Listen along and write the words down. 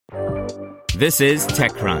This is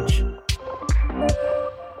TechCrunch.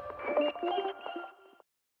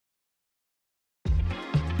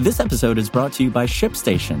 This episode is brought to you by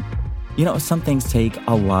ShipStation. You know, some things take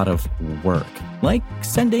a lot of work, like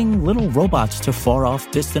sending little robots to far-off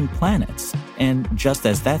distant planets. And just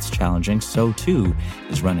as that's challenging, so too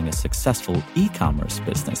is running a successful e-commerce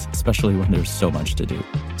business, especially when there's so much to do.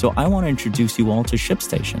 So I want to introduce you all to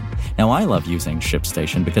ShipStation. Now, I love using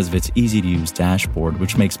ShipStation because of its easy-to-use dashboard,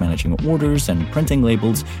 which makes managing orders and printing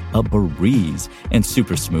labels a breeze and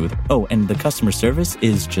super smooth. Oh, and the customer service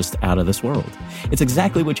is just out of this world. It's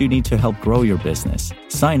exactly what you need to help grow your business.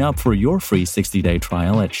 Sign up for your free 60-day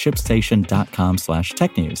trial at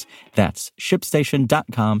shipstation.com/technews. That's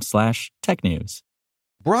shipstation.com/technews.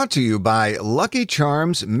 Brought to you by Lucky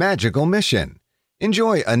Charms Magical Mission.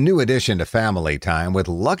 Enjoy a new addition to family time with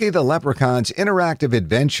Lucky the Leprechaun's interactive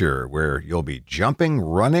adventure where you'll be jumping,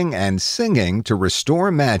 running, and singing to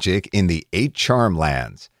restore magic in the 8 charm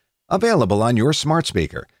lands. Available on your smart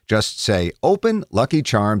speaker. Just say, "Open Lucky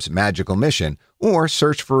Charms Magical Mission," or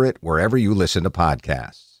search for it wherever you listen to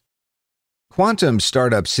podcasts. Quantum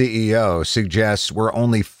startup CEO suggests we're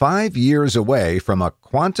only 5 years away from a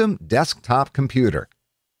quantum desktop computer.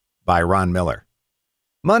 By Ron Miller.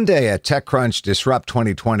 Monday at TechCrunch Disrupt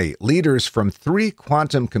 2020, leaders from 3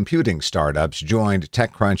 quantum computing startups joined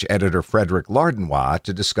TechCrunch editor Frederic Lardinois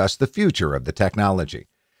to discuss the future of the technology.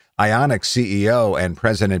 IonQ CEO and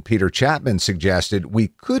President Peter Chapman suggested we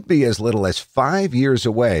could be as little as 5 years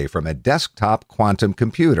away from a desktop quantum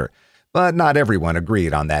computer, but not everyone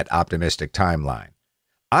agreed on that optimistic timeline.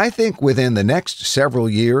 I think within the next several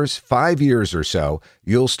years, 5 years or so,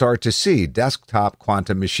 you'll start to see desktop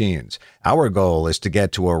quantum machines. Our goal is to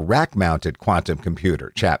get to a rack-mounted quantum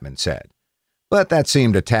computer, Chapman said. But that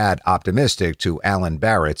seemed a tad optimistic to Alan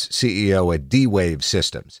Barrett's CEO at D-Wave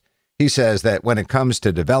Systems. He says that when it comes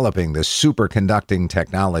to developing the superconducting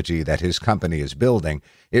technology that his company is building,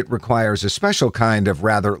 it requires a special kind of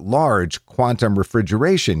rather large quantum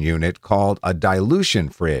refrigeration unit called a dilution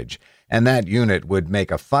fridge, and that unit would make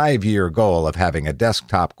a 5-year goal of having a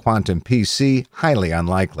desktop quantum PC highly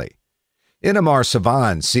unlikely. Inamar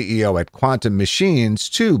Savan, CEO at Quantum Machines,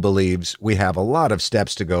 too believes we have a lot of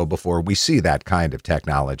steps to go before we see that kind of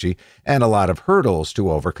technology, and a lot of hurdles to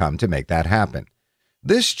overcome to make that happen.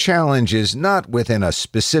 This challenge is not within a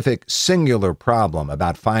specific singular problem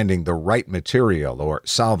about finding the right material or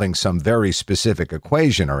solving some very specific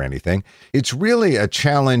equation or anything. It's really a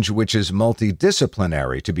challenge which is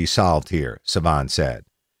multidisciplinary to be solved here, Savan said.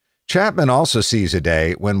 Chapman also sees a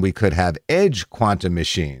day when we could have edge quantum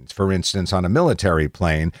machines, for instance on a military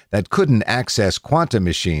plane, that couldn't access quantum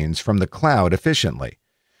machines from the cloud efficiently.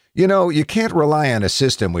 You know, you can't rely on a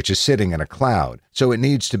system which is sitting in a cloud, so it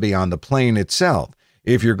needs to be on the plane itself.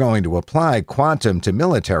 If you're going to apply quantum to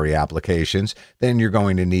military applications, then you're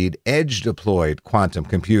going to need edge-deployed quantum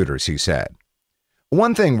computers, he said.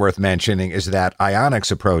 One thing worth mentioning is that IonQ's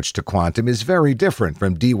approach to quantum is very different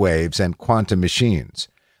from D-Wave's and Quantum Machines.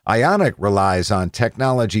 IonQ relies on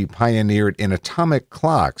technology pioneered in atomic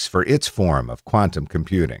clocks for its form of quantum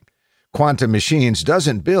computing. Quantum Machines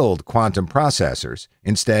doesn't build quantum processors.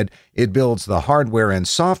 Instead, it builds the hardware and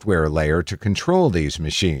software layer to control these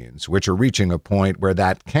machines, which are reaching a point where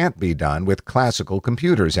that can't be done with classical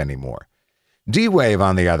computers anymore. D-Wave,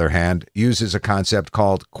 on the other hand, uses a concept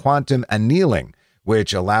called quantum annealing,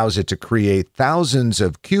 which allows it to create thousands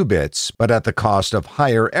of qubits, but at the cost of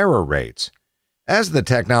higher error rates. As the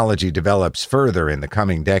technology develops further in the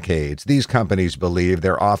coming decades, these companies believe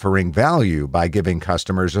they're offering value by giving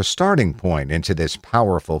customers a starting point into this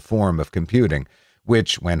powerful form of computing,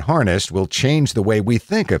 which, when harnessed, will change the way we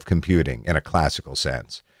think of computing in a classical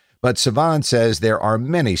sense. But Savan says there are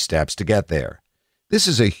many steps to get there. This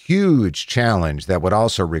is a huge challenge that would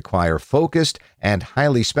also require focused and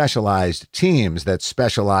highly specialized teams that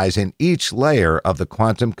specialize in each layer of the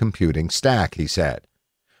quantum computing stack, he said.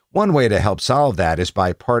 One way to help solve that is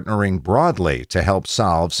by partnering broadly to help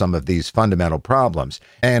solve some of these fundamental problems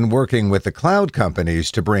and working with the cloud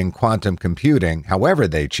companies to bring quantum computing, however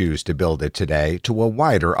they choose to build it today, to a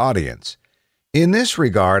wider audience. In this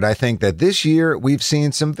regard, I think that this year we've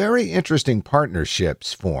seen some very interesting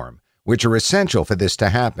partnerships form, which are essential for this to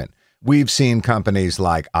happen. We've seen companies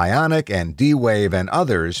like IonQ and D-Wave and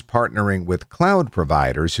others partnering with cloud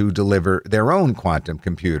providers who deliver their own quantum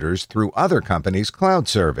computers through other companies' cloud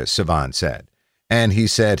service, Savan said. And he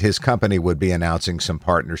said his company would be announcing some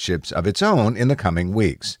partnerships of its own in the coming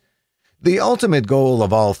weeks. The ultimate goal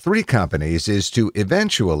of all 3 companies is to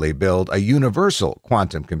eventually build a universal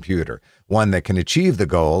quantum computer, one that can achieve the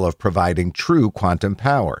goal of providing true quantum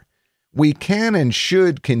power. We can and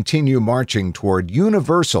should continue marching toward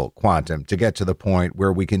universal quantum to get to the point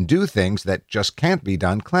where we can do things that just can't be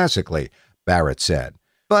done classically, Barrett said.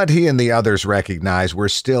 But he and the others recognize we're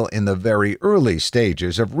still in the very early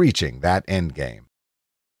stages of reaching that endgame.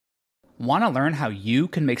 Want to learn how you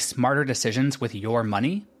can make smarter decisions with your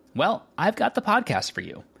money? Well, I've got the podcast for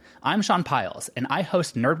you. I'm Sean Piles, and I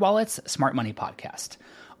host NerdWallet's Smart Money Podcast.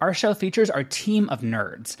 Our show features our team of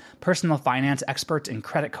nerds, personal finance experts in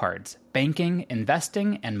credit cards, banking,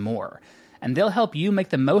 investing, and more. And they'll help you make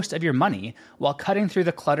the most of your money while cutting through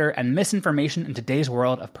the clutter and misinformation in today's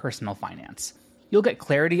world of personal finance. You'll get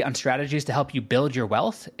clarity on strategies to help you build your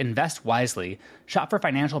wealth, invest wisely, shop for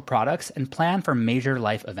financial products, and plan for major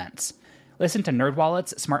life events. Listen to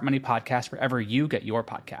NerdWallet's Smart Money Podcast wherever you get your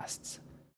podcasts.